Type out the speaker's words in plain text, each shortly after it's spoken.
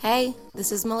Hey,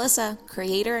 this is Melissa,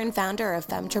 creator and founder of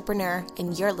Femtrepreneur,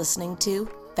 and you're listening to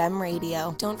Fem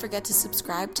Radio. Don't forget to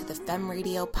subscribe to the Fem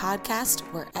Radio podcast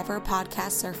wherever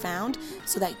podcasts are found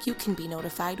so that you can be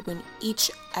notified when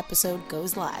each episode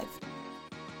goes live.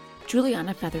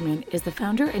 Juliana Fetherman is the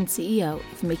founder and CEO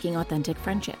of Making Authentic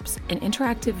Friendships, an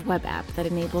interactive web app that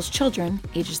enables children,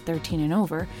 ages 13 and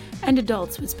over, and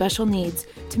adults with special needs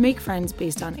to make friends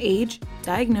based on age,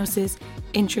 diagnosis,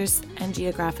 interests, and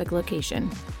geographic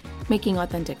location. Making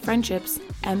Authentic Friendships,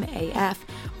 MAF,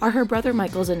 are her brother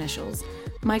Michael's initials.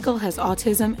 Michael has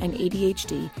autism and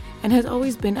ADHD and has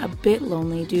always been a bit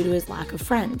lonely due to his lack of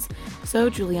friends, so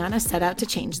Juliana set out to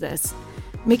change this.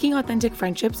 Making Authentic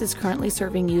Friendships is currently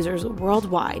serving users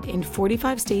worldwide in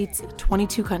 45 states,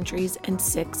 22 countries, and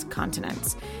 6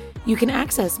 continents. You can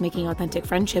access Making Authentic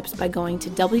Friendships by going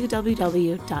to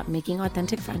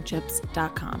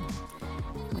www.makingauthenticfriendships.com.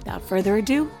 Without further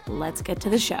ado, let's get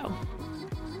to the show.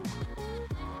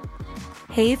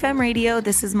 Hey Fem Radio,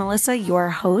 this is Melissa, your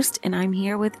host, and I'm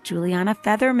here with Juliana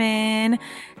Fetherman.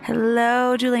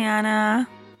 Hello, Juliana.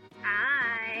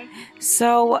 Hi.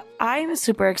 So I'm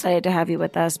super excited to have you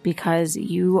with us because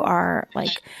you are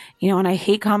and I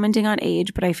hate commenting on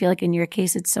age, but I feel like in your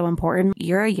case, it's so important.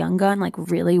 You're a young gun,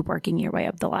 really working your way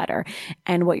up the ladder.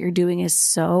 And what you're doing is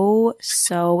so,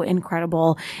 so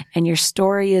incredible. And your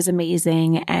story is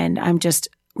amazing. And I'm just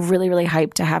really, really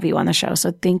hyped to have you on the show.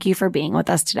 So thank you for being with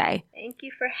us today. Thank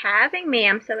you for having me.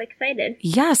 I'm so excited.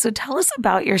 Yeah. So tell us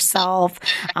about yourself.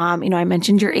 I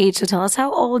mentioned your age. So tell us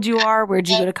how old you are. Where'd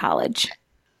you go to college?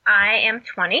 I am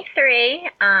 23.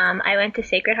 I went to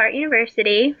Sacred Heart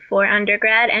University for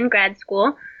undergrad and grad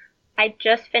school. I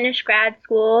just finished grad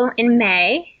school in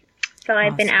May. So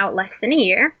I've been out less than a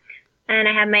year. And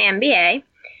I have my MBA.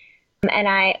 And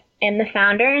I am the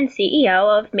founder and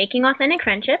CEO of Making Authentic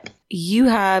Friendships. You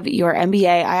have your MBA.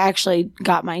 I actually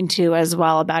got mine too as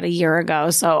well about a year ago.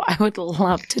 So I would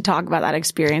love to talk about that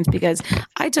experience because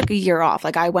I took a year off.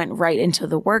 I went right into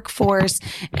the workforce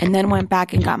and then went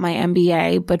back and got my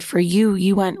MBA. But for you,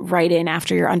 you went right in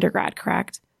after your undergrad,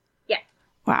 correct? Yeah.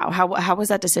 Wow. How was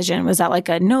that decision? Was that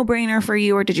a no-brainer for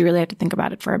you or did you really have to think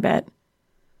about it for a bit?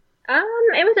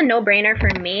 It was a no-brainer for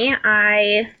me.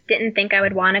 I didn't think I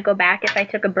would want to go back if I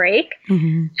took a break.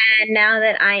 Mm-hmm. And now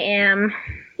that I am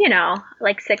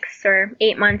 6 or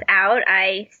 8 months out,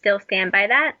 I still stand by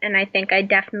that. And I think I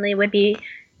definitely would be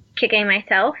kicking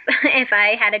myself if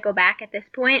I had to go back at this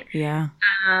point. Yeah.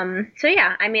 I'm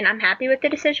happy with the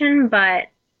decision, but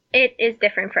it is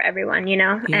different for everyone,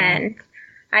 Yeah. And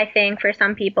I think for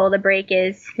some people the break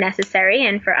is necessary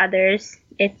and for others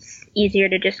it's easier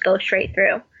to just go straight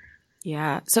through.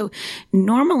 Yeah. So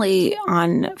normally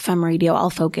on Fem Radio, I'll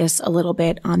focus a little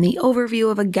bit on the overview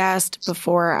of a guest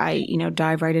before I,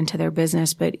 dive right into their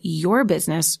business. But your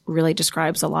business really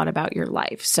describes a lot about your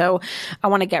life. So I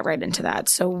want to get right into that.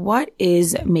 So what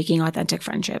is Making Authentic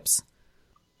Friendships?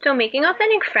 So Making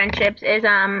Authentic Friendships is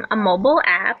a mobile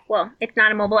app. Well, it's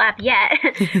not a mobile app yet.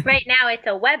 Right now it's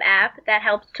a web app that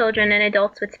helps children and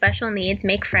adults with special needs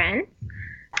make friends.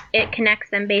 It connects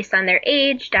them based on their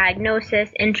age,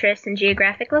 diagnosis, interests, and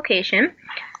geographic location.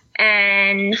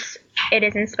 And it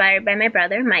is inspired by my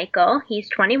brother, Michael. He's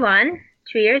 21,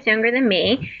 2 years younger than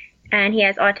me, and he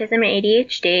has autism and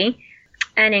ADHD.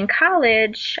 And in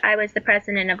college, I was the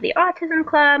president of the Autism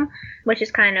Club, which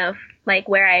is kind of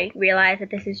where I realized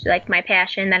that this is my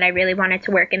passion, that I really wanted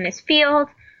to work in this field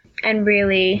and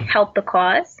really help the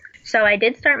cause. So I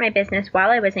did start my business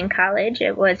while I was in college.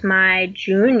 It was my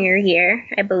junior year,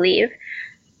 I believe.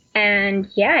 And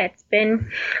yeah, it's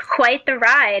been quite the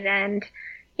ride. And,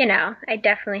 I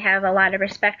definitely have a lot of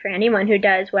respect for anyone who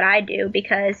does what I do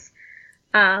because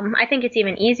I think it's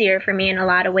even easier for me in a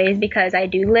lot of ways because I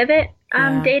do live it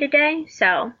day to day.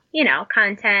 So,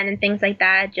 content and things like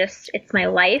that, it's my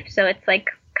life. So it's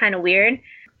kind of weird.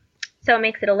 So it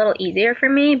makes it a little easier for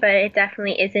me, but it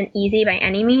definitely isn't easy by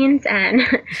any means. And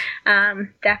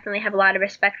definitely have a lot of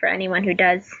respect for anyone who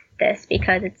does this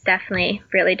because it's definitely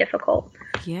really difficult.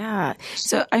 Yeah.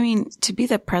 So, to be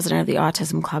the president of the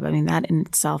Autism Club, that in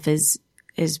itself is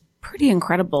pretty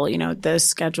incredible. The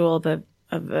schedule of a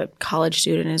college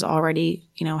student is already,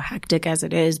 hectic as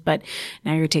it is, but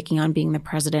now you're taking on being the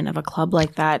president of a club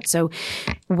like that. So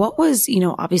what was,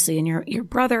 obviously, and your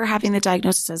brother having the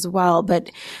diagnosis as well, but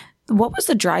what was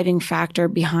the driving factor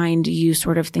behind you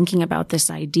sort of thinking about this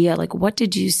idea? What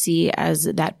did you see as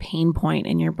that pain point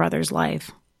in your brother's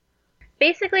life?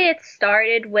 Basically, it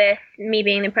started with me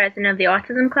being the president of the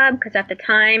Autism Club because at the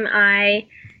time I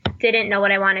didn't know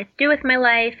what I wanted to do with my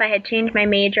life. I had changed my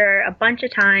major a bunch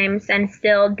of times and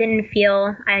still didn't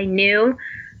feel I knew.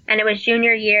 And it was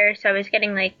junior year, so I was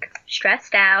getting like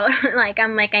stressed out.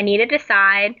 I need to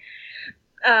decide.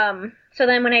 So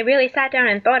then when I really sat down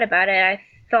and thought about it, I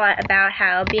thought about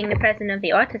how being the president of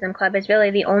the Autism Club is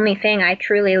really the only thing I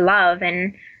truly love.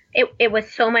 And it was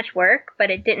so much work,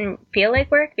 but it didn't feel like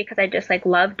work because I just like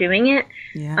love doing it.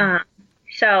 Yeah.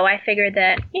 So I figured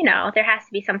that, there has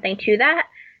to be something to that.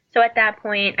 So at that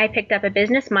point, I picked up a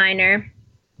business minor.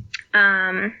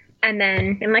 And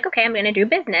then I'm like, okay, I'm going to do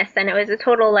business. And it was a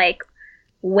total like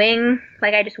wing,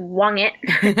 like I just wung it.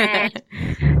 And,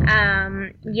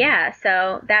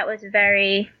 so that was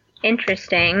very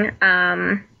interesting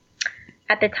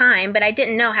at the time, but I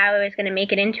didn't know how I was going to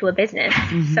make it into a business.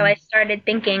 Mm-hmm. So I started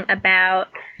thinking about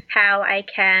how I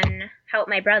can help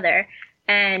my brother.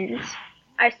 And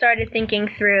I started thinking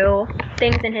through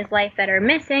things in his life that are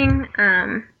missing,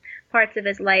 parts of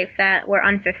his life that were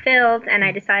unfulfilled. And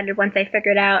I decided once I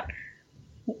figured out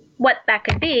what that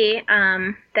could be,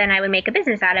 then I would make a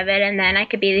business out of it. And then I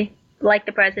could be like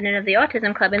the president of the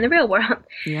Autism Club in the real world.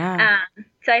 Yeah.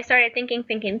 So I started thinking.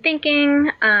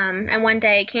 And one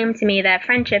day it came to me that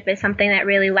friendship is something that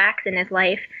really lacks in his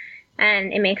life.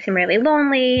 And it makes him really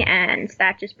lonely. And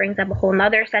that just brings up a whole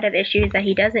nother set of issues that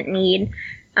he doesn't need,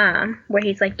 where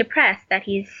he's like depressed, that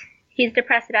he's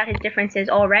depressed about his differences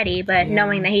already, but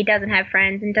knowing that he doesn't have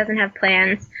friends and doesn't have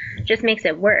plans just makes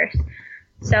it worse.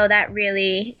 So that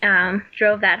really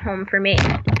drove that home for me.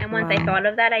 And once I thought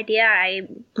of that idea, I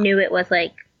knew it was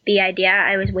like the idea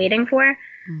I was waiting for,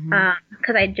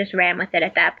 because I just ran with it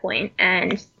at that point.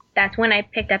 And that's when I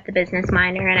picked up the business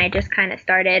minor, and I just kind of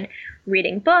started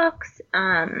reading books,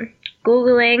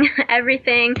 Googling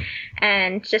everything,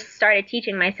 and just started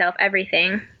teaching myself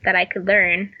everything that I could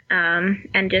learn,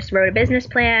 and just wrote a business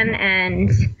plan.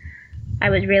 And I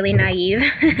was really naive.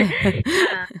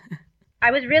 I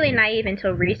was really naive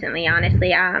until recently,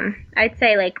 honestly. I'd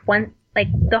say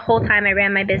the whole time I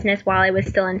ran my business while I was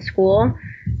still in school,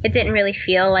 it didn't really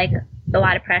feel like a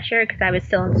lot of pressure because I was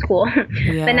still in school.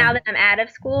 Yeah. But now that I'm out of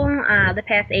school, the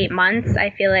past 8 months, I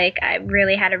feel like I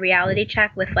really had a reality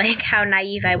check with like how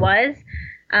naive I was.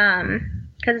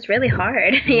 Because it's really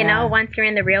hard, once you're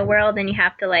in the real world and you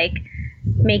have to like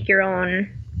make your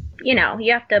own,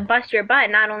 you have to bust your butt,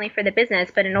 not only for the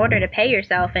business, but in order to pay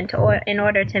yourself and in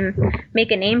order to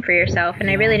make a name for yourself. And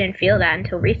I really didn't feel that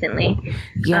until recently.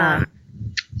 Yeah.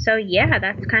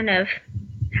 That's kind of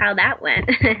how that went.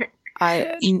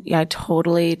 I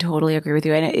totally agree with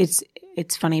you. And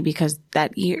it's funny because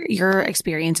that your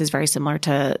experience is very similar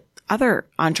to other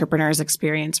entrepreneurs'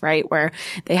 experience, right? Where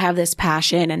they have this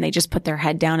passion and they just put their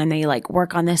head down and they like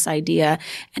work on this idea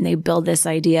and they build this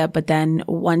idea. But then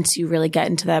once you really get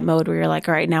into that mode where you're like,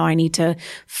 all right, now I need to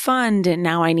fund and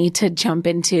now I need to jump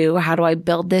into how do I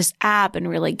build this app and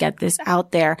really get this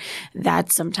out there.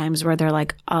 That's sometimes where they're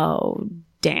like, oh,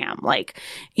 damn, like,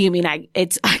 you mean I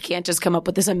can't just come up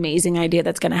with this amazing idea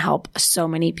that's going to help so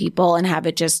many people and have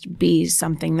it just be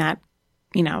something that,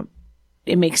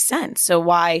 it makes sense. So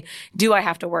why do I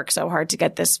have to work so hard to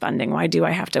get this funding? Why do I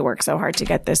have to work so hard to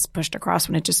get this pushed across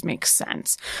when it just makes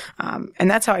sense? And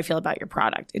that's how I feel about your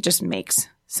product. It just makes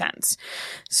sense.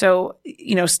 So,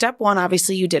 step one,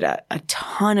 obviously you did a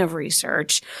ton of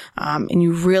research, and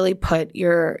you really put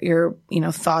your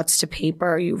thoughts to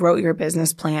paper. You wrote your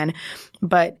business plan,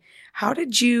 but how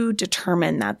did you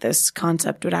determine that this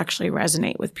concept would actually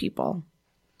resonate with people?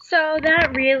 So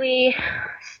that really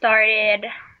started,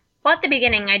 well, at the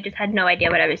beginning, I just had no idea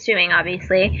what I was doing,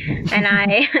 obviously. And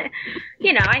I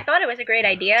thought it was a great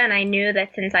idea. And I knew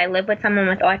that since I live with someone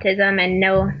with autism and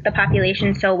know the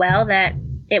population so well that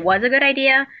it was a good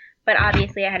idea. But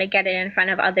obviously I had to get it in front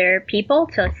of other people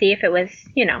to see if it was,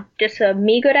 just a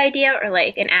me good idea or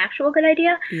like an actual good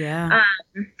idea. Yeah.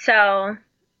 So,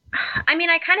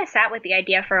 I kind of sat with the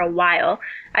idea for a while.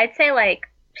 I'd say like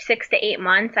 6 to 8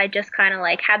 months. I just kind of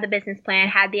like had the business plan,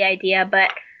 had the idea,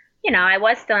 but I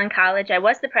was still in college. I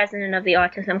was the president of the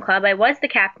Autism Club. I was the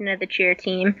captain of the cheer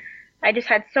team. I just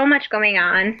had so much going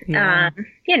on. Yeah.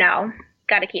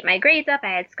 Got to keep my grades up.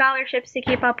 I had scholarships to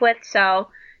keep up with. So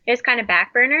it was kind of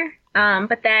back burner.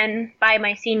 But then by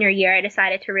my senior year, I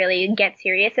decided to really get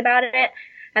serious about it.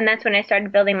 And that's when I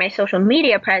started building my social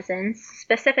media presence,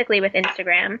 specifically with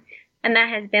Instagram. And that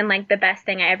has been like the best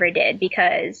thing I ever did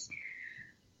because,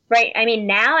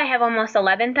 now I have almost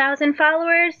 11,000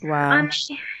 followers on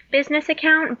my business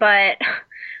account. But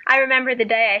I remember the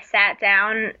day I sat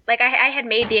down, like I had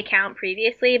made the account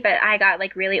previously, but I got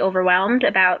like really overwhelmed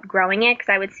about growing it because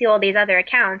I would see all these other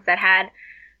accounts that had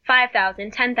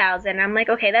 5,000, 10,000. I'm like,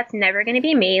 okay, that's never going to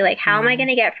be me. Like, how am I going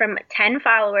to get from 10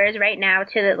 followers right now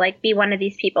to like be one of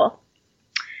these people?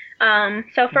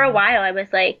 So for a while I was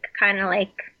like, kind of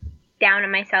like down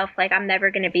on myself, like I'm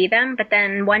never going to be them. But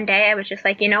then one day I was just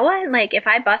like, you know what? Like if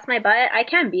I bust my butt, I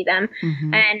can be them.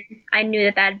 And I knew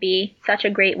that that'd be such a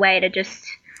great way to just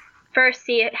first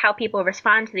see how people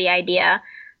respond to the idea,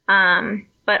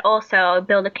 but also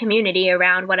build a community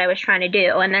around what I was trying to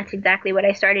do. And that's exactly what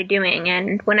I started doing.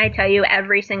 And when I tell you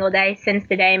every single day since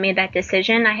the day I made that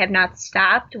decision, I have not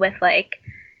stopped with like,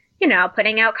 you know,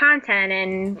 putting out content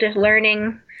and just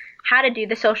learning how to do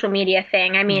the social media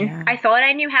thing. I mean, I thought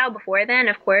I knew how before then,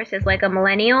 of course, as like a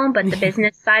millennial, but the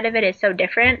business side of it is so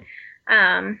different.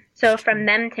 So from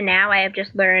then to now, I have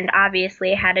just learned,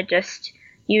 obviously, how to just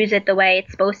use it the way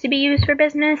it's supposed to be used for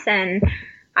business. And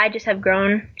I just have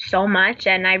grown so much,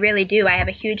 and I really do. I have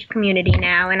a huge community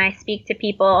now, and I speak to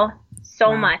people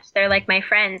so much. They're like my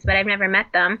friends, but I've never met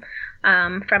them,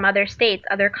 from other states,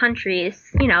 other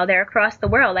countries. You know, they're across the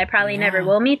world. I probably never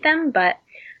will meet them, but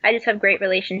I just have great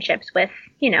relationships with,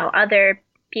 you know, other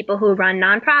people who run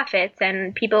nonprofits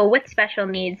and people with special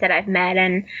needs that I've met.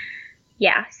 And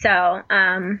yeah, so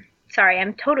sorry,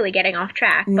 I'm totally getting off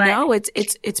track. But no,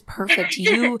 it's perfect.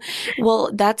 Well,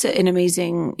 that's an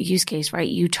amazing use case, right?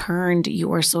 You turned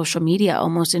your social media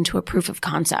almost into a proof of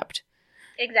concept.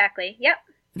 Exactly. Yep.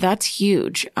 That's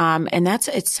huge. And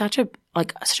it's such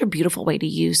a beautiful way to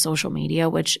use social media,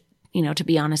 which, you know, to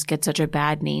be honest, gets such a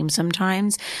bad name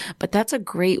sometimes, but that's a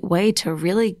great way to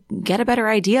really get a better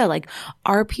idea. Like,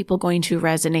 are people going to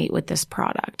resonate with this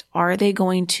product? Are they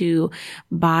going to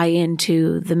buy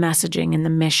into the messaging and the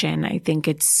mission? I think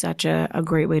it's such a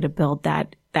great way to build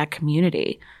that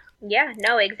community. Yeah,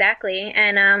 no, exactly.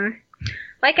 And,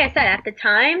 like I said, at the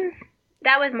time,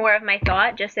 that was more of my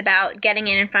thought, just about getting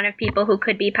in front of people who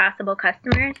could be possible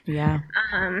customers. Yeah.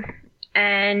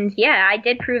 And yeah, I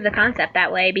did prove the concept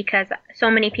that way, because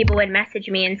so many people would message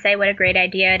me and say what a great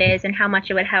idea it is and how much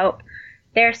it would help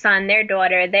their son, their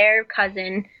daughter, their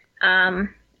cousin. And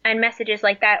messages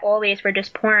like that always were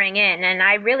just pouring in. And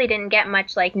I really didn't get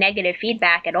much like negative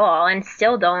feedback at all, and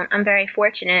still don't. I'm very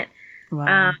fortunate.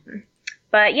 Wow.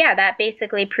 But yeah, that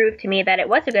basically proved to me that it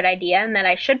was a good idea and that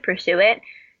I should pursue it.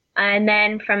 And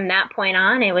then from that point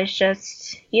on, it was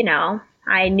just, you know,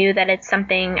 I knew that it's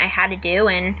something I had to do.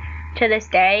 And to this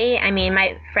day, I mean,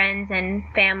 my friends and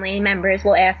family members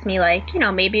will ask me, like, you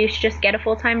know, maybe you should just get a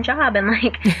full-time job and,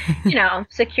 like, you know,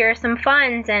 secure some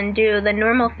funds and do the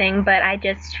normal thing. But I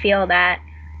just feel that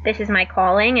this is my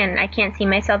calling and I can't see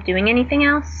myself doing anything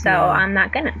else. So I'm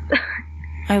not gonna.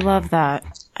 I love that.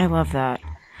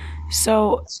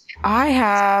 So I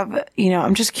have, you know,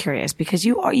 I'm just curious, because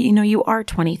you are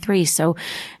 23. So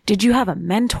did you have a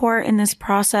mentor in this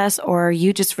process, or are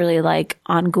you just really like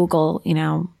on Google, you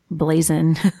know,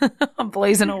 blazing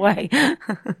away?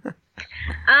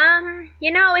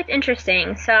 You know, it's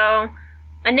interesting. So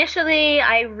initially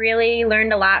I really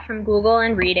learned a lot from Google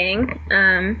and reading.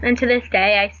 And to this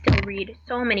day, I still read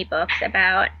so many books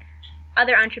about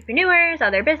other entrepreneurs,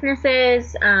 other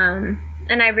businesses.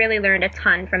 And I really learned a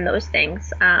ton from those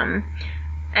things.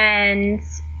 And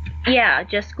yeah,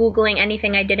 just Googling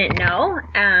anything I didn't know.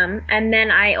 And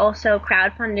then I also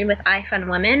crowdfunded with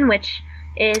iFundWomen, which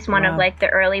is one of like the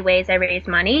early ways I raised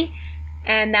money.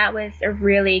 And that was a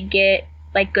really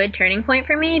good turning point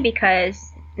for me,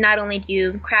 because not only do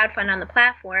you crowdfund on the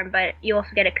platform, but you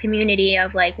also get a community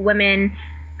of like women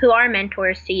who are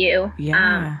mentors to you.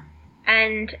 Yeah.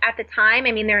 And at the time,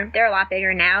 I mean, they're a lot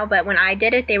bigger now, but when I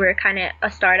did it, they were kind of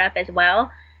a startup as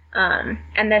well. And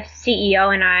the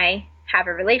CEO and I have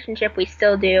a relationship. We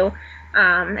still do.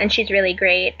 And she's really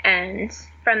great. And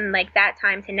from like that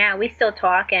time to now, we still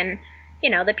talk. And, you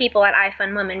know, the people at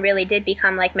iFundWomen really did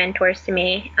become like mentors to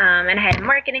me. And I had a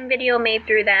marketing video made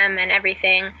through them and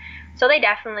everything. So they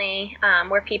definitely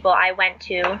were people I went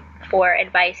to for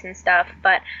advice and stuff.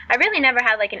 But I really never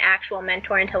had like an actual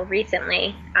mentor until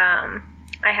recently.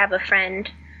 I have a friend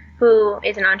who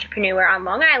is an entrepreneur on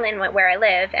Long Island where I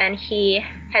live, and he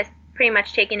has pretty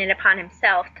much taken it upon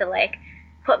himself to like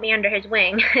put me under his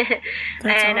wing.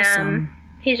 That's and awesome.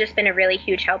 He's just been a really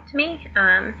huge help to me.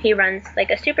 He runs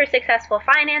like a super successful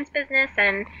finance business,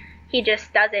 and he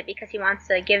just does it because he wants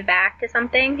to give back to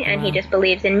something, and he just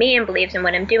believes in me and believes in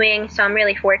what I'm doing. So I'm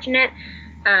really fortunate.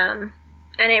 And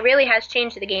it really has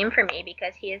changed the game for me,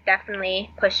 because he has definitely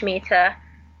pushed me to,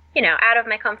 you know, out of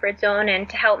my comfort zone and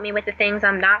to help me with the things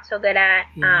I'm not so good at.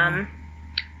 Yeah.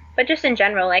 But just in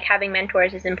general, like having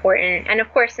mentors is important. And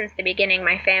of course, since the beginning,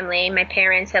 my family, my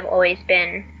parents have always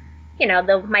been, you know,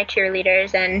 my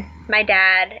cheerleaders. And my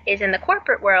dad is in the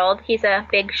corporate world. He's a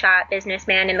big shot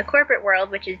businessman in the corporate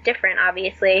world, which is different,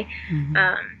 obviously.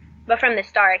 Mm-hmm. But from the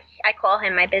start, I call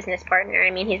him my business partner. I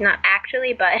mean, he's not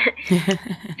actually, but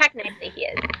technically he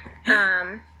is.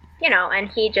 and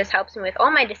he just helps me with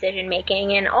all my decision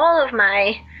making and all of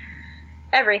my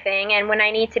everything. And when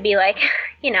I need to be like,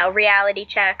 reality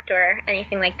checked or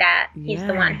anything like that, he's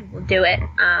the one who will do it.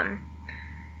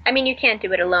 I mean, you can't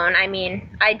do it alone. I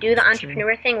mean, I do the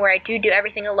entrepreneur thing where I do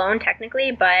everything alone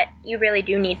technically, but you really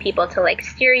do need people to like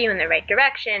steer you in the right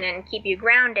direction and keep you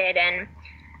grounded.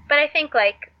 But I think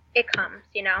like it comes,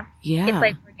 Yeah. It's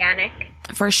like organic.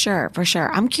 For sure.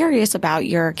 I'm curious about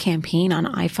your campaign on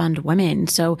I Fund Women.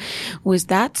 So was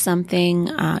that something,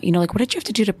 like what did you have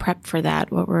to do to prep for that?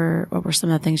 What were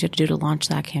some of the things you had to do to launch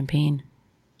that campaign?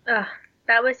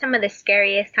 That was some of the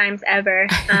scariest times ever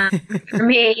for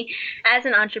me as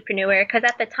an entrepreneur. Because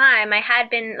at the time I had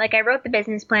been, like, I wrote the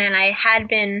business plan. I had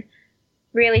been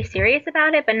really serious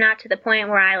about it, but not to the point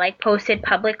where I like posted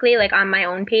publicly, like on my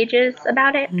own pages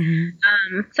about it.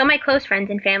 Mm-hmm. So my close friends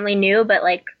and family knew, but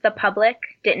like the public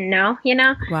didn't know,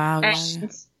 Wow.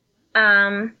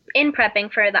 And in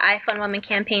prepping for the I Fund Women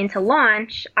campaign to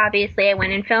launch, obviously I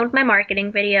went and filmed my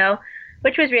marketing video,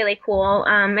 which was really cool.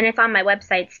 And it's on my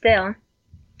website still.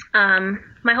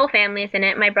 My whole family is in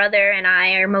it. My brother and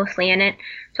I are mostly in it,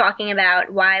 talking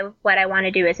about why what I want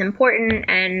to do is important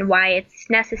and why it's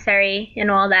necessary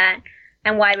and all that,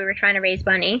 and why we were trying to raise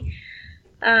money.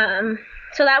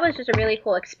 So that was just a really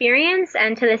cool experience,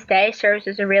 and to this day serves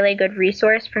as a really good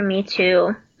resource for me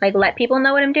to like let people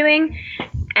know what I'm doing.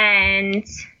 And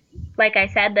like I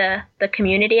said, the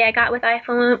community I got with I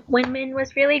Fund Women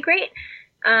was really great.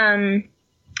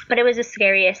 But it was the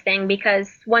scariest thing because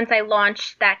once I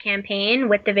launched that campaign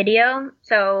with the video,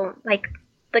 so like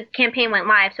the campaign went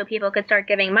live so people could start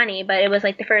giving money, but it was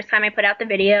like the first time I put out the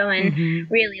video and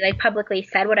really like publicly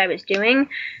said what I was doing.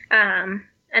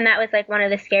 And that was like one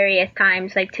of the scariest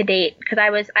times like to date, because I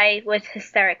was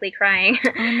hysterically crying.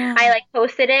 Oh, no. I like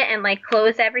posted it and like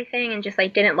closed everything and just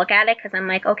like didn't look at it because I'm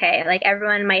like, okay, like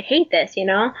everyone might hate this,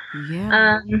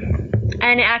 Yeah.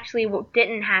 And it actually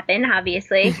didn't happen,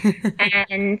 obviously.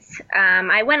 And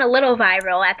I went a little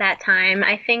viral at that time.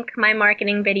 I think my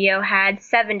marketing video had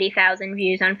 70,000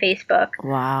 views on Facebook.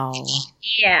 Wow.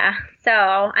 Yeah. So,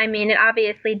 I mean, it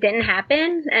obviously didn't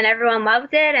happen, and everyone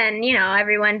loved it, and,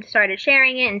 everyone started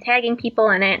sharing it and tagging people,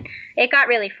 and it got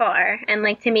really far. And,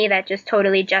 like, to me, that just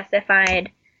totally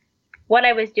justified what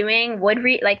I was doing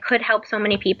could help so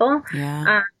many people.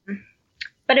 Yeah.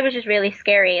 But it was just really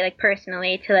scary, like,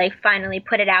 personally, to, like, finally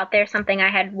put it out there, something I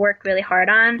had worked really hard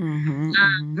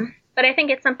on. But I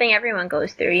think it's something everyone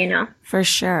goes through, For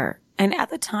sure. And at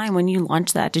the time when you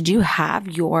launched that, did you have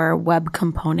your web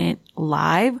component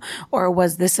live, or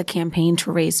was this a campaign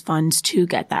to raise funds to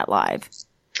get that live?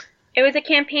 It was a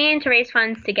campaign to raise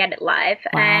funds to get it live.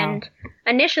 Wow. And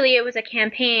initially it was a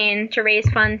campaign to raise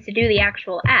funds to do the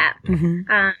actual app.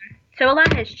 So a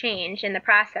lot has changed in the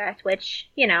process, which,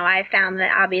 I found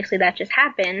that obviously that just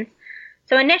happens.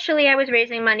 So initially I was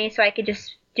raising money so I could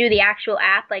just do the actual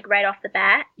app, like right off the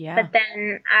bat. Yeah. But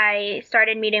then I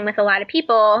started meeting with a lot of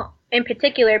people, in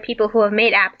particular people who have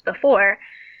made apps before.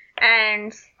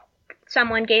 And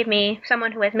someone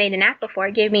who has made an app before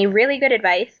gave me really good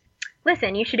advice.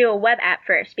 Listen, you should do a web app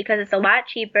first because it's a lot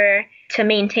cheaper to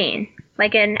maintain.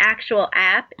 Like an actual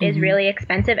app is really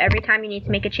expensive. Every time you need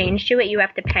to make a change to it, you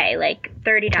have to pay like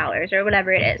 $30 or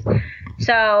whatever it is.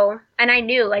 So, and I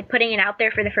knew like putting it out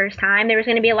there for the first time, there was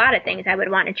going to be a lot of things I would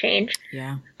want to change.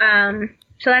 Yeah.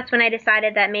 So that's when I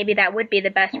decided that maybe that would be the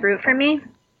best route for me.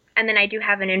 And then I do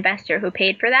have an investor who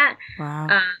paid for that.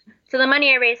 Wow. So the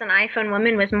money I raised on I Fund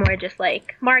Women was more just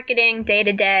like marketing, day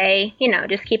to day,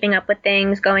 just keeping up with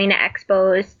things, going to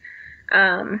expos.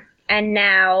 And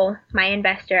now my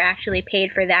investor actually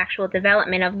paid for the actual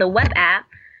development of the web app.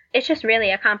 It's just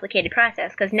really a complicated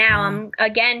process because now I'm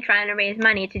again trying to raise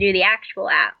money to do the actual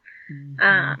app.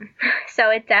 So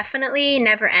it definitely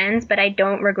never ends, but I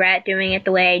don't regret doing it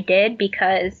the way I did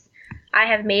because I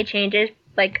have made changes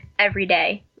like every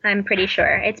day. I'm pretty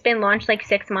sure. It's been launched like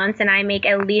 6 months and I make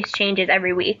at least changes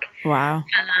every week. Wow.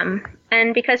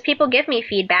 And because people give me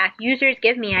feedback, users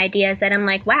give me ideas that I'm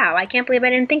like, wow, I can't believe I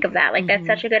didn't think of that. Like, that's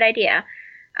such a good idea.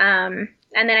 And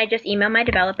then I just email my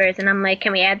developers and I'm like,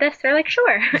 can we add this? They're like,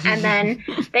 sure. And then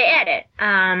they add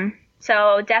it.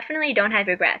 So definitely don't have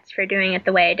regrets for doing it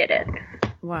the way I did it.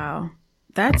 Wow.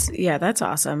 That's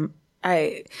awesome.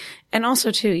 And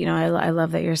also too, I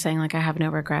love that you're saying like, I have no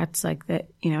regrets, like that,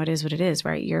 it is what it is,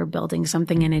 right? You're building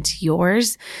something and it's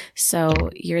yours. So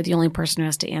you're the only person who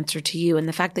has to answer to you. And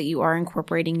the fact that you are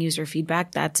incorporating user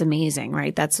feedback, that's amazing,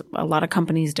 right? That's a lot of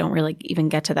companies don't really even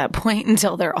get to that point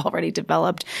until they're already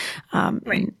developed.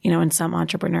 Right. And some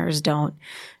entrepreneurs don't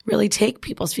really take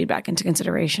people's feedback into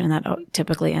consideration. And that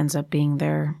typically ends up being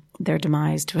their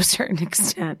demise to a certain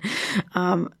extent.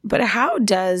 But how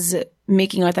does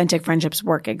making authentic friendships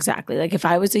work exactly? Like if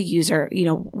I was a user,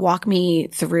 walk me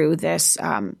through this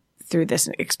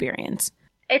experience.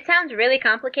 It sounds really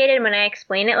complicated when I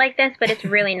explain it like this, but it's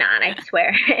really not, I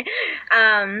swear.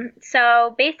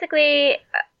 So basically,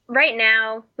 right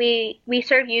now, we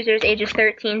serve users ages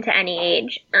 13 to any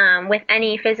age with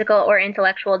any physical or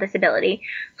intellectual disability.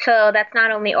 So that's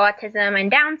not only autism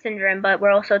and Down syndrome, but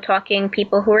we're also talking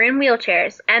people who are in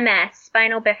wheelchairs, MS,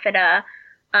 spinal bifida,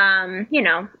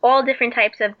 all different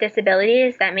types of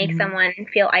disabilities that make someone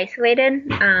feel isolated.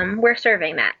 We're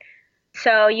serving that.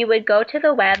 So you would go to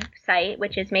the website,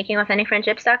 which is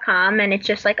makingauthenticfriendships.com, and it's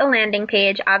just like a landing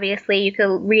page. Obviously, you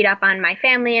could read up on my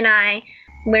family and I,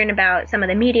 learn about some of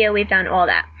the media we've done, all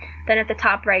that. Then at the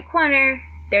top right corner,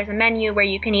 there's a menu where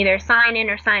you can either sign in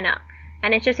or sign up.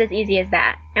 And it's just as easy as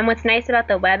that. And what's nice about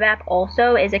the web app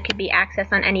also is it could be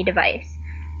accessed on any device.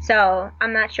 So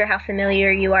I'm not sure how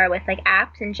familiar you are with like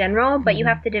apps in general, but you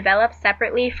have to develop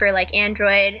separately for like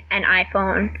Android and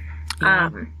iPhone.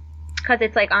 Because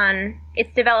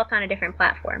it's developed on a different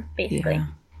platform, basically.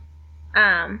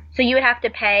 Yeah. So you would have to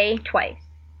pay twice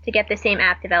to get the same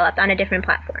app developed on a different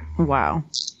platform. Wow.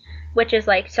 Which is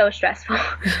like so stressful.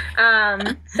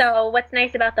 So what's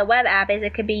nice about the web app is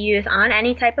it could be used on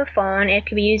any type of phone. It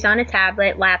could be used on a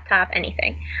tablet, laptop,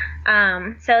 anything.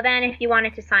 So then if you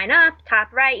wanted to sign up,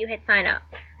 top right, you hit sign up.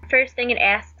 First thing it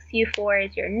asks you for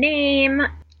is your name,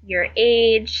 your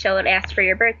age, so it asks for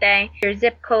your birthday, your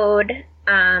zip code,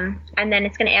 and then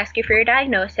it's going to ask you for your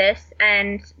diagnosis.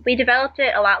 And we developed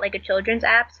it a lot like a children's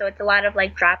app, so it's a lot of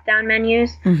like drop-down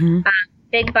menus,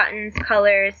 big buttons,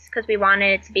 colors, because we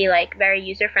wanted it to be like very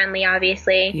user-friendly,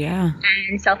 obviously,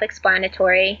 and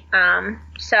self-explanatory.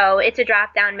 So it's a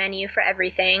drop-down menu for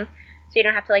everything, so you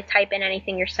don't have to like type in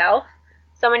anything yourself.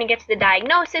 So when you get to the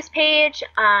diagnosis page,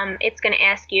 it's going to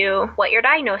ask you what your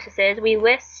diagnosis is. We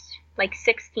list like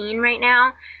 16 right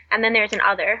now, and then there's an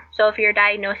other. So if your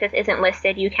diagnosis isn't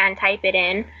listed, you can type it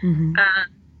in.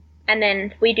 And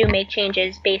then we do make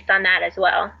changes based on that as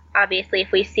well. Obviously,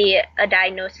 if we see a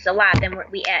diagnosis a lot, then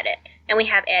we add it, and we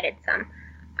have added some.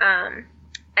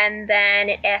 And then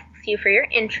it asks you for your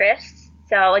interests.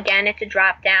 So again, it's a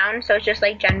drop down, so it's just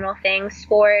like general things,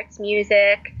 sports,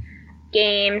 music,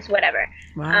 games, whatever.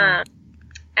 Wow.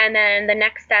 And then the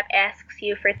next step asks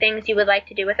you for things you would like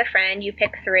to do with a friend. You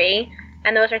pick 3,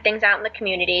 and those are things out in the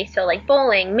community. So like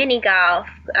bowling, mini golf,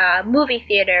 movie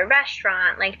theater,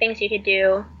 restaurant, like things you could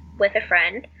do with a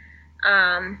friend.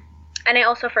 And I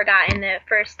also forgot in the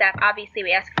first step, obviously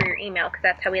we ask for your email because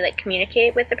that's how we like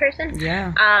communicate with the person.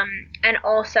 Yeah. And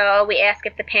also we ask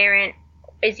if the parent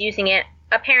is using it,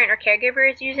 a parent or caregiver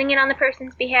is using it on the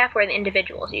person's behalf, or the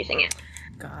individual is using it.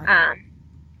 Got it.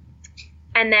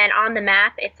 And then on the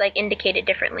map, it's like indicated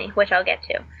differently, which I'll get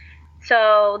to.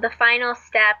 So the final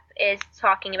step is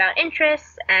talking about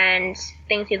interests and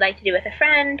things you'd like to do with a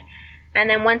friend. And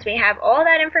then once we have all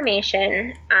that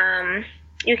information,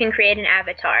 you can create an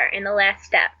avatar in the last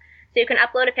step. So you can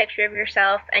upload a picture of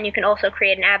yourself, and you can also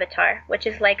create an avatar, which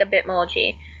is like a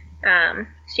Bitmoji. So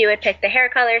you would pick the hair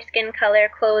color, skin color,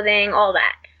 clothing, all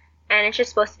that. And it's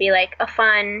just supposed to be like a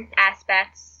fun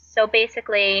aspect. So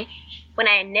basically, when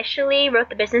I initially wrote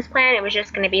the business plan, it was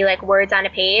just going to be like words on a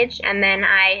page, and then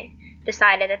I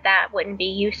decided that wouldn't be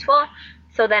useful.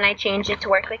 So then I changed it to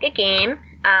work like a game.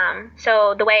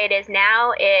 So the way it is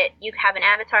now, you have an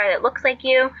avatar that looks like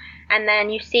you, and then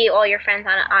you see all your friends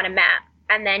on a map,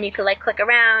 and then you could like click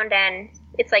around, and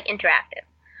it's like interactive.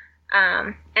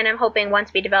 And I'm hoping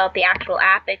once we develop the actual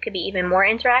app, it could be even more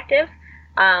interactive.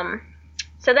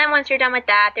 So then once you're done with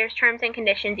that, there's terms and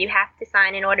conditions you have to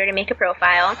sign in order to make a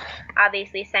profile,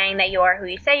 obviously saying that you are who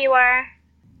you say you are.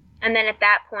 And then at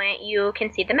that point, you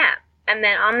can see the map. And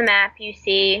then on the map,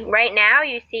 right now,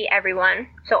 you see everyone.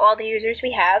 So all the users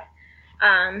we have.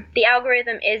 The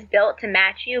algorithm is built to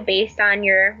match you based on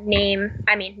your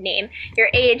your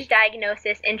age,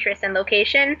 diagnosis, interest, and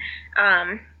location.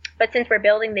 But since we're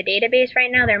building the database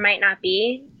right now, there might not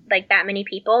be like that many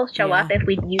people show up if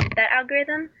we use that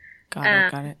algorithm.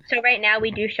 Got it. So right now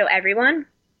we do show everyone.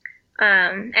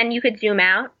 And you could zoom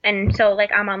out. And so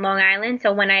like I'm on Long Island.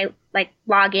 So when I like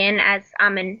log in, as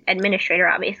I'm an administrator,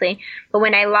 obviously, but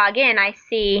when I log in, I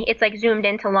see it's like zoomed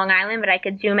into Long Island, but I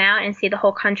could zoom out and see the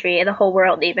whole country, the whole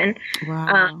world even.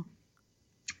 Wow.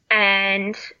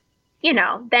 And, you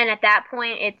know, then at that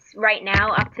point, it's right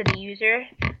now up to the user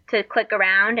to click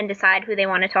around and decide who they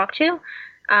want to talk to.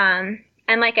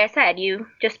 And like I said, you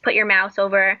just put your mouse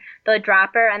over the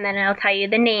dropper and then it'll tell you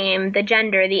the name, the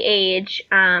gender, the age,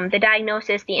 the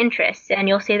diagnosis, the interests, and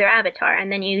you'll see their avatar. And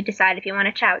then you decide if you want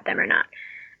to chat with them or not.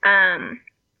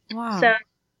 Wow. So,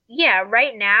 yeah,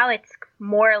 right now it's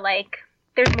more like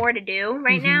there's more to do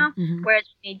right now. Whereas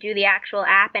when you do the actual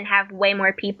app and have way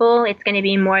more people, it's going to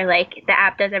be more like the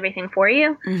app does everything for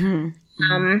you.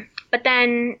 But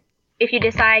then if you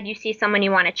decide you see someone you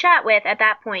want to chat with, at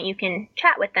that point you can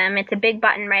chat with them. It's a big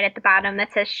button right at the bottom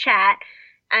that says chat.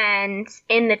 And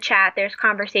in the chat, there's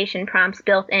conversation prompts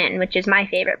built in, which is my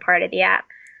favorite part of the app.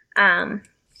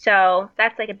 So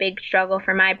that's like a big struggle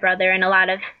for my brother and a lot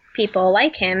of people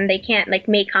like him. They can't like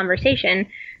make conversation.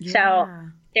 Yeah. So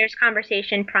there's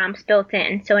conversation prompts built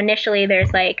in. So initially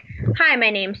there's like, hi, my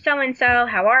name's so-and-so.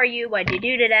 How are you? What'd you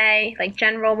do today? Like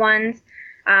general ones.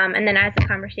 And then as the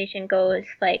conversation goes,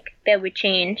 like they would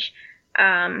change.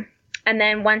 And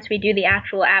then once we do the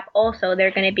actual app also,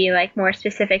 they're going to be like more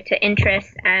specific to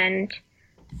interests and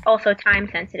also time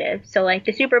sensitive. So like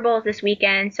the Super Bowl is this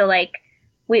weekend. So like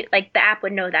the app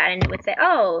would know that and it would say,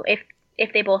 oh,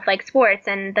 if they both like sports,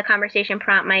 and the conversation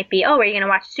prompt might be, oh, are you going to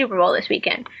watch the Super Bowl this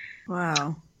weekend?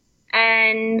 Wow.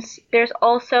 And there's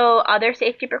also other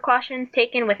safety precautions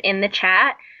taken within the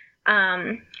chat.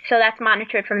 So that's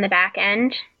monitored from the back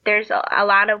end. There's a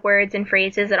lot of words and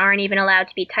phrases that aren't even allowed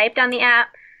to be typed on the app.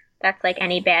 That's like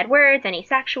any bad words, any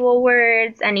sexual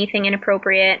words, anything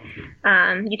inappropriate.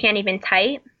 You can't even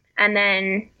type. And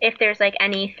then if there's like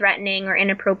any threatening or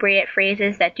inappropriate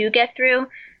phrases that do get through,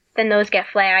 then those get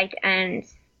flagged and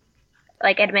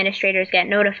like administrators get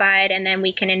notified, and then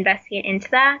we can investigate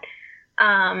into that.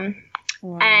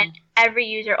 Wow. And every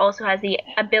user also has the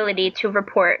ability to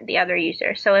report the other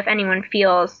user. So if anyone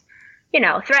feels,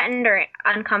 threatened or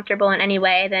uncomfortable in any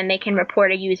way, then they can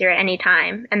report a user at any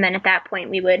time. And then at that point,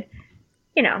 we would,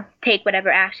 take whatever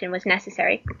action was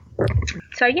necessary.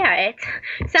 So yeah, it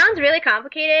sounds really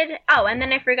complicated. Oh, and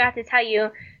then I forgot to tell you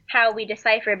how we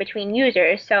decipher between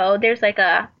users. So there's like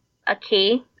a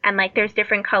key, and like there's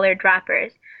different colored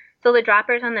droppers. So the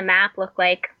droppers on the map look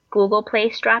like Google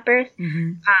Place droppers.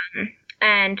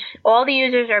 And all the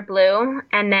users are blue,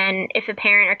 and then if a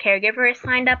parent or caregiver is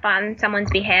signed up on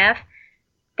someone's behalf,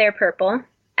 they're purple.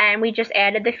 And we just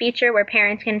added the feature where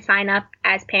parents can sign up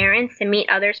as parents to meet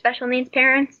other special needs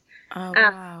parents. Oh,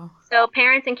 wow. So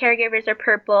parents and caregivers are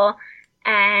purple,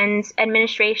 and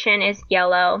administration is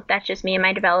yellow. That's just me and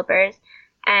my developers.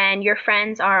 And your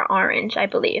friends are orange, I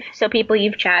believe. So people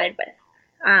you've chatted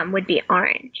with would be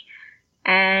orange.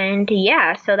 And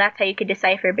yeah, so that's how you could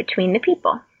decipher between the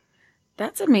people.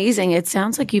 That's amazing. It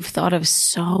sounds like you've thought of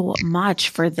so much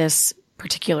for this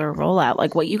particular rollout.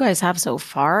 Like what you guys have so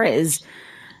far it's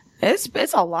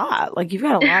a lot. Like you've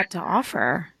got a lot to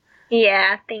offer.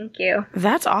 Yeah, thank you.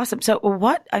 That's awesome. So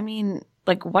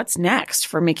what's next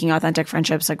for Making Authentic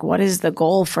Friendships? Like what is the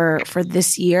goal for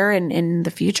this year and in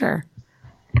the future?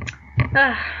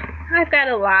 I've got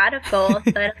a lot of goals,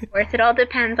 but of course it all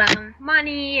depends on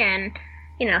money and,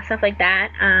 stuff like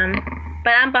that.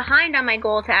 But I'm behind on my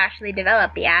goal to actually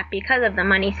develop the app because of the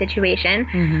money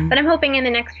situation. But I'm hoping in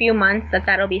the next few months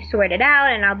that'll be sorted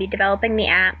out and I'll be developing the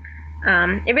app.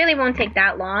 It really won't take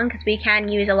that long because we can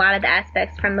use a lot of the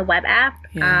aspects from the web app.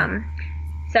 Yeah.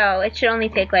 So it should only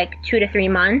take like 2 to 3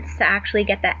 months to actually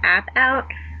get the app out.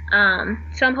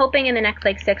 So I'm hoping in the next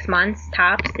 6 months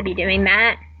tops to be doing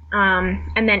that.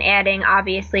 And then adding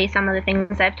obviously some of the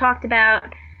things I've talked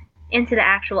about into the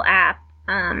actual app.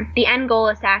 The end goal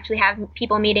is to actually have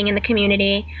people meeting in the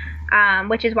community,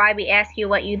 which is why we ask you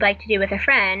what you'd like to do with a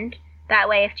friend. That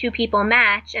way, if 2 people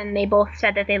match and they both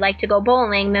said that they like to go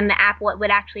bowling, then the app would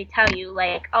actually tell you,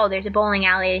 like, oh, there's a bowling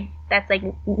alley that's,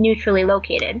 neutrally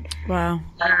located. Wow.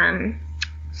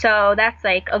 So that's,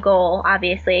 a goal,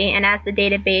 obviously. And as the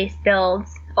database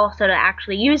builds, also to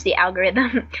actually use the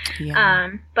algorithm. Yeah.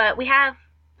 But we have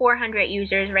 400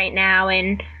 users right now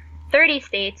in 30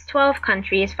 states, 12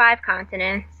 countries, 5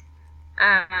 continents.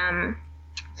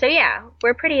 So yeah,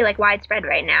 we're pretty widespread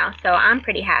right now. So I'm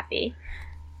pretty happy.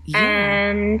 Yeah.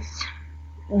 And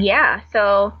yeah,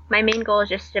 so my main goal is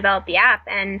just to develop the app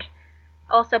and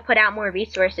also put out more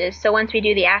resources. So once we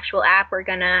do the actual app, we're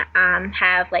gonna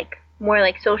have more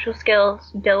social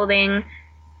skills building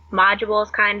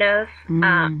modules kind of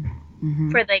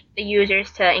for the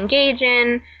users to engage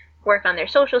in. work on their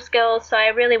social skills. So I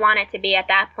really want it to be at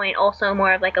that point also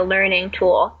more of like a learning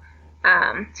tool,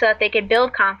 so that they could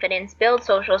build confidence, build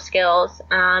social skills,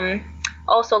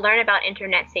 also learn about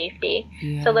internet safety.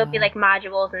 Yeah. So there'll be like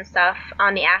modules and stuff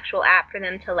on the actual app for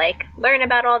them to like learn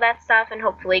about all that stuff and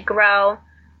hopefully grow.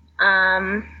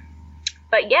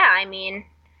 But yeah, I mean,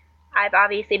 I've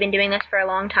obviously been doing this for a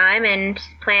long time, and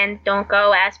plans don't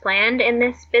go as planned in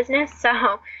this business, so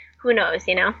who knows,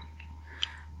 you know?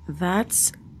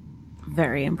 That's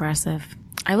very impressive.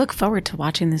 I look forward to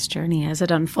watching this journey as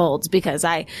it unfolds, because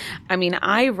I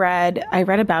read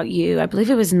about you. I believe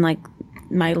it was in like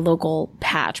my local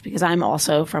patch, because I'm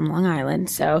also from Long Island.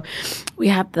 So we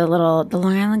have the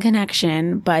Long Island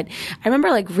connection. But I remember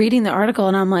like reading the article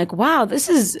and I'm like, wow, this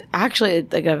is actually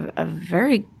like a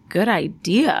very good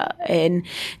idea. And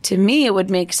to me, it would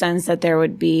make sense that there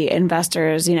would be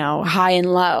investors, you know, high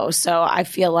and low. So I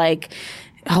feel like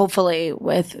hopefully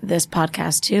with this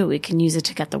podcast too, we can use it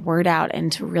to get the word out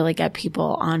and to really get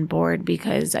people on board,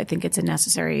 because I think it's a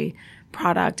necessary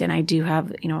product. And I do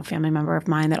have, you know, a family member of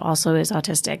mine that also is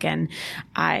autistic, and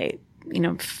I, you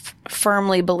know,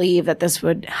 firmly believe that this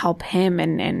would help him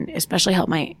and especially help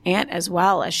my aunt as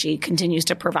well, as she continues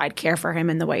to provide care for him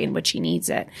in the way in which he needs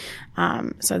it.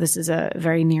 So this is a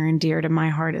very near and dear to my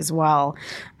heart as well.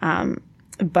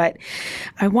 But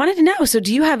I wanted to know, so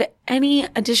do you have any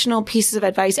additional pieces of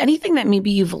advice, anything that maybe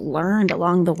you've learned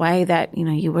along the way that, you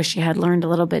know, you wish you had learned a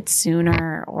little bit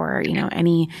sooner, or, you know,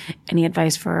 any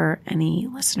advice for any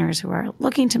listeners who are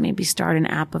looking to maybe start an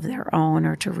app of their own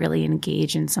or to really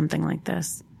engage in something like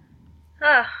this?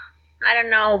 Oh, I don't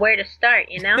know where to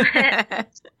start, you know? I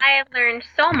have learned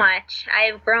so much.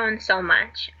 I've grown so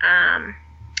much.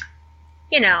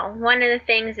 You know, one of the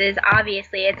things is,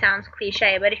 obviously it sounds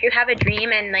cliche, but if you have a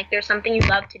dream and like there's something you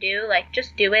love to do, like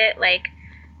just do it. Like,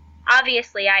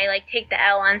 obviously I like take the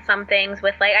L on some things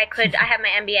with like, I have my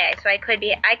MBA, so I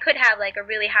could have like a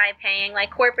really high paying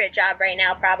like corporate job right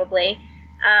now probably.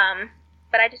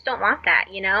 But I just don't want that,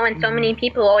 you know? And so many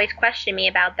people always question me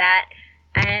about that.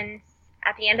 And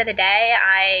at the end of the day,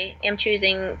 I am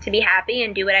choosing to be happy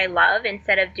and do what I love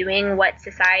instead of doing what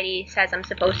society says I'm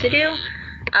supposed to do.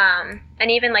 And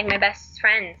even like my best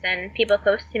friends and people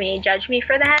close to me judge me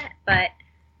for that, but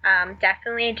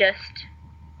definitely just,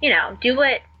 you know, do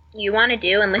what you want to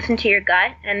do and listen to your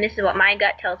gut. And this is what my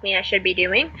gut tells me I should be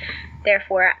doing.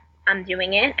 Therefore, I'm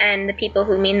doing it, and the people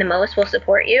who mean the most will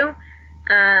support you.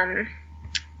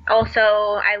 Also,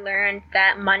 I learned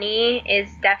that money is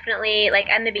definitely, like,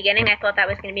 in the beginning, I thought that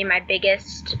was going to be my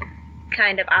biggest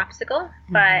kind of obstacle,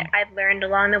 but I've learned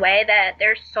along the way that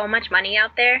there's so much money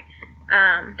out there.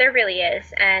 There really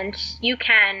is, and you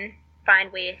can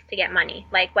find ways to get money,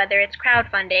 like whether it's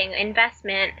crowdfunding,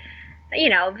 investment, you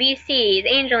know, VCs,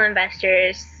 angel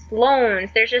investors, loans.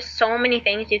 There's just so many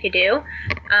things you could do.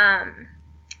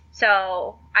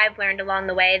 So I've learned along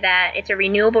the way that it's a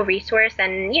renewable resource,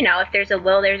 and, you know, if there's a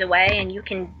will, there's a way, and you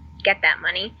can get that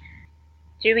money.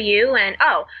 Do you? And,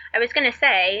 oh, I was going to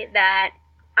say that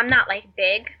I'm not, like,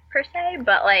 big per se,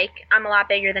 but, like, I'm a lot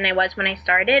bigger than I was when I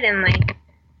started, and, like,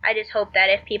 I just hope that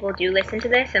if people do listen to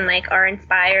this and, like, are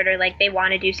inspired, or, like, they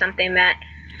want to do something that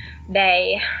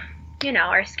they, you know,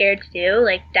 are scared to do,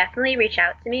 like, definitely reach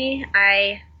out to me.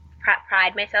 I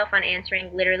pride myself on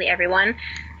answering literally everyone.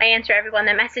 I answer everyone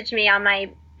that messaged me on my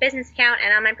business account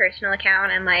and on my personal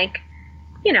account, and, like,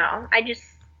 you know, I just,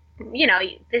 you know,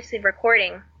 this is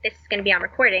recording. This is going to be on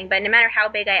recording, but no matter how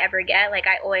big I ever get, like,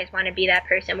 I always want to be that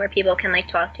person where people can, like,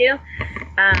 talk to.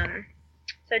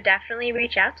 So definitely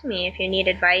reach out to me if you need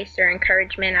advice or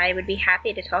encouragement. I would be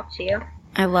happy to talk to you.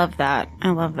 I love that.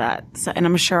 I love that. So, and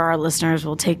I'm sure our listeners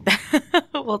will take that,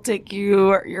 will take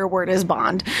your word as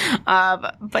bond.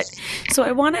 But so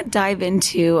I want to dive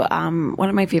into, one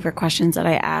of my favorite questions that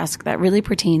I ask that really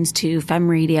pertains to Fem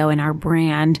Radio and our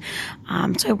brand.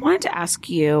 So I wanted to ask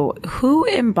you, who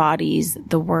embodies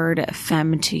the word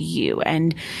femme to you?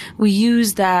 And we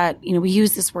use that, you know, we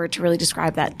use this word to really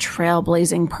describe that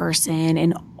trailblazing person,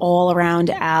 an all around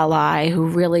ally who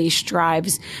really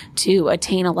strives to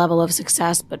attain a level of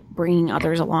success, but bringing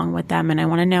others along with them. And I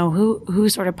want to know who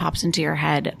sort of pops into your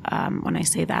head when I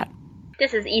say that.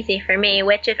 This is easy for me,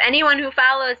 which if anyone who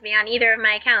follows me on either of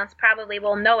my accounts probably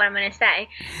will know what I'm going to say.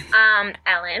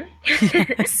 Ellen.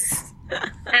 Yes.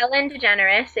 Ellen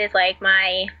DeGeneres is like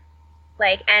my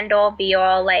like end all be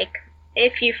all. Like,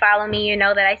 if you follow me, you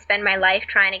know that I spend my life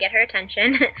trying to get her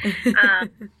attention.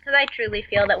 Because I truly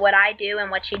feel that what I do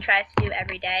and what she tries to do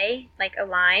every day, like,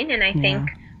 align. And I think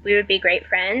we would be great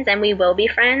friends, and we will be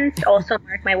friends. Also,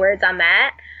 mark my words on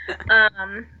that.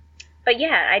 But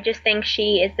yeah, I just think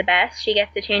she is the best. She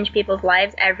gets to change people's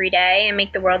lives every day and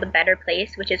make the world a better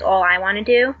place, which is all I want to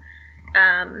do.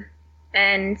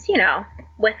 And, you know,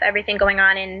 with everything going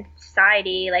on in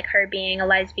society, like her being a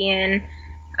lesbian,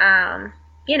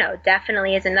 you know,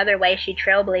 definitely is another way she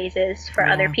trailblazes for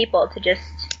other people to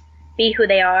just be who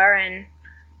they are and,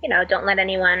 you know, don't let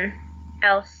anyone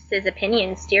else's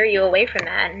opinion steer you away from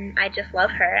that. And I just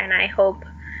love her, and I hope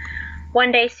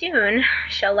one day soon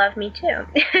she'll love me too.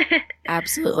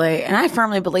 Absolutely. And I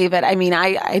firmly believe it. I mean,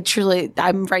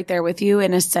 I'm right there with you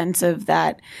in a sense of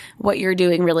that what you're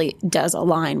doing really does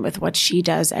align with what she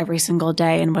does every single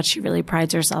day and what she really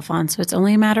prides herself on. So it's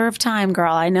only a matter of time,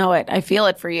 girl. I know it. I feel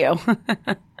it for you.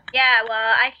 Yeah, well,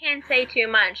 I can't say too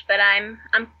much, but I'm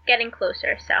getting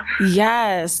closer, so.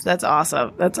 Yes, that's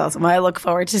awesome. That's awesome. I look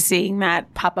forward to seeing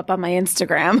that pop up on my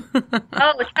Instagram.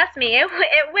 Oh, trust me, it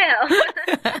will.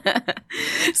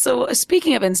 So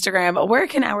speaking of Instagram, where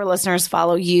can our listeners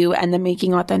follow you and the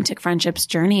Making Authentic Friendships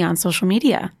journey on social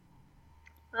media?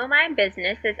 Well, my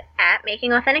business is at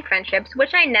Making Authentic Friendships,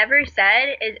 which I never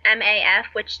said is MAF,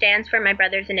 which stands for my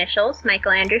brother's initials,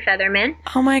 Michael Andrew Fetherman.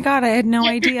 Oh my God, I had no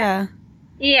idea.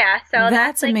 Yeah, so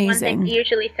that's like amazing. One thing you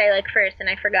usually say like first, and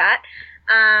I forgot.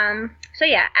 So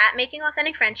yeah, at Making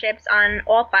Authentic Friendships on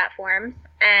all platforms,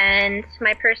 and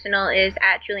my personal is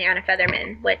at Juliana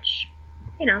Fetherman, which,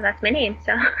 you know, that's my name.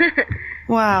 So.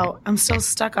 Wow, I'm still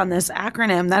stuck on this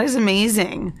acronym. That is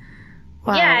amazing.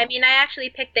 Wow. Yeah, I mean, I actually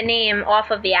picked the name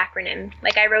off of the acronym.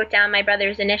 Like, I wrote down my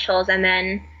brother's initials and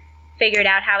then figured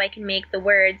out how I can make the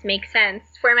words make sense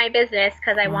for my business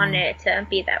because I wanted it to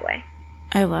be that way.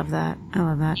 I love that. I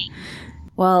love that.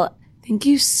 Well, thank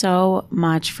you so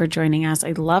much for joining us.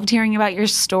 I loved hearing about your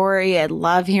story. I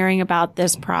love hearing about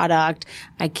this product.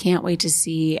 I can't wait to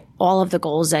see all of the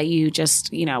goals that you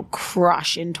just, you know,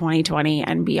 crush in 2020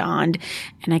 and beyond.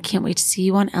 And I can't wait to see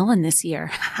you on Ellen this year.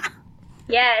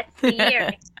 Yeah, it's the year.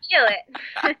 I feel it.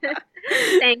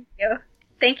 Thank you.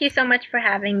 Thank you so much for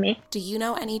having me. Do you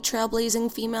know any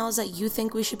trailblazing females that you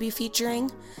think we should be featuring?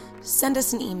 Send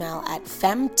us an email at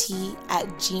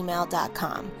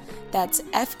femtee@gmail.com. That's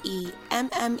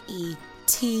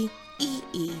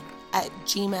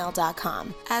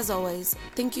FEMMETEE@gmail.com. As always,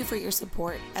 thank you for your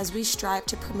support as we strive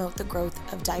to promote the growth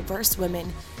of diverse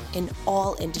women in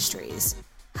all industries.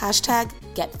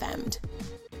 #GetFemmed.